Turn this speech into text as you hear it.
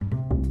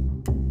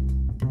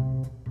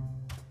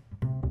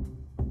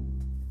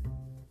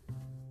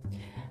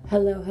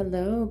Hello,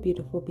 hello,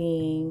 beautiful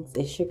beings.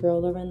 It's your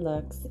girl, Lauren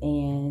Lux,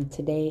 and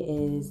today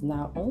is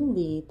not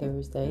only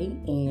Thursday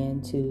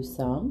and to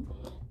some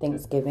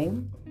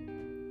Thanksgiving,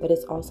 but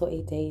it's also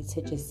a day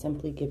to just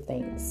simply give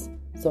thanks.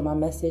 So, my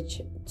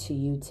message to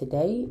you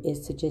today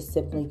is to just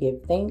simply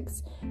give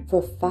thanks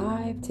for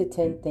 5 to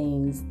 10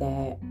 things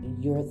that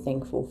you're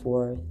thankful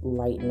for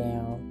right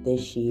now,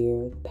 this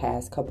year,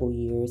 past couple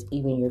years,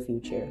 even your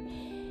future.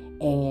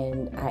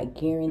 And I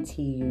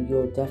guarantee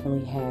you'll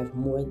definitely have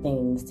more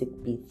things to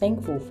be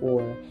thankful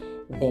for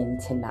than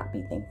to not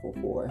be thankful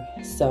for.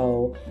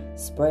 So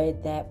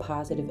spread that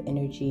positive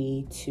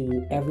energy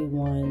to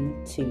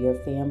everyone, to your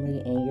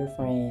family and your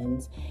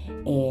friends,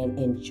 and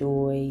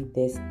enjoy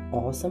this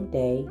awesome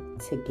day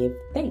to give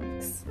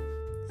thanks.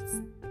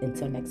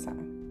 Until next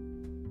time.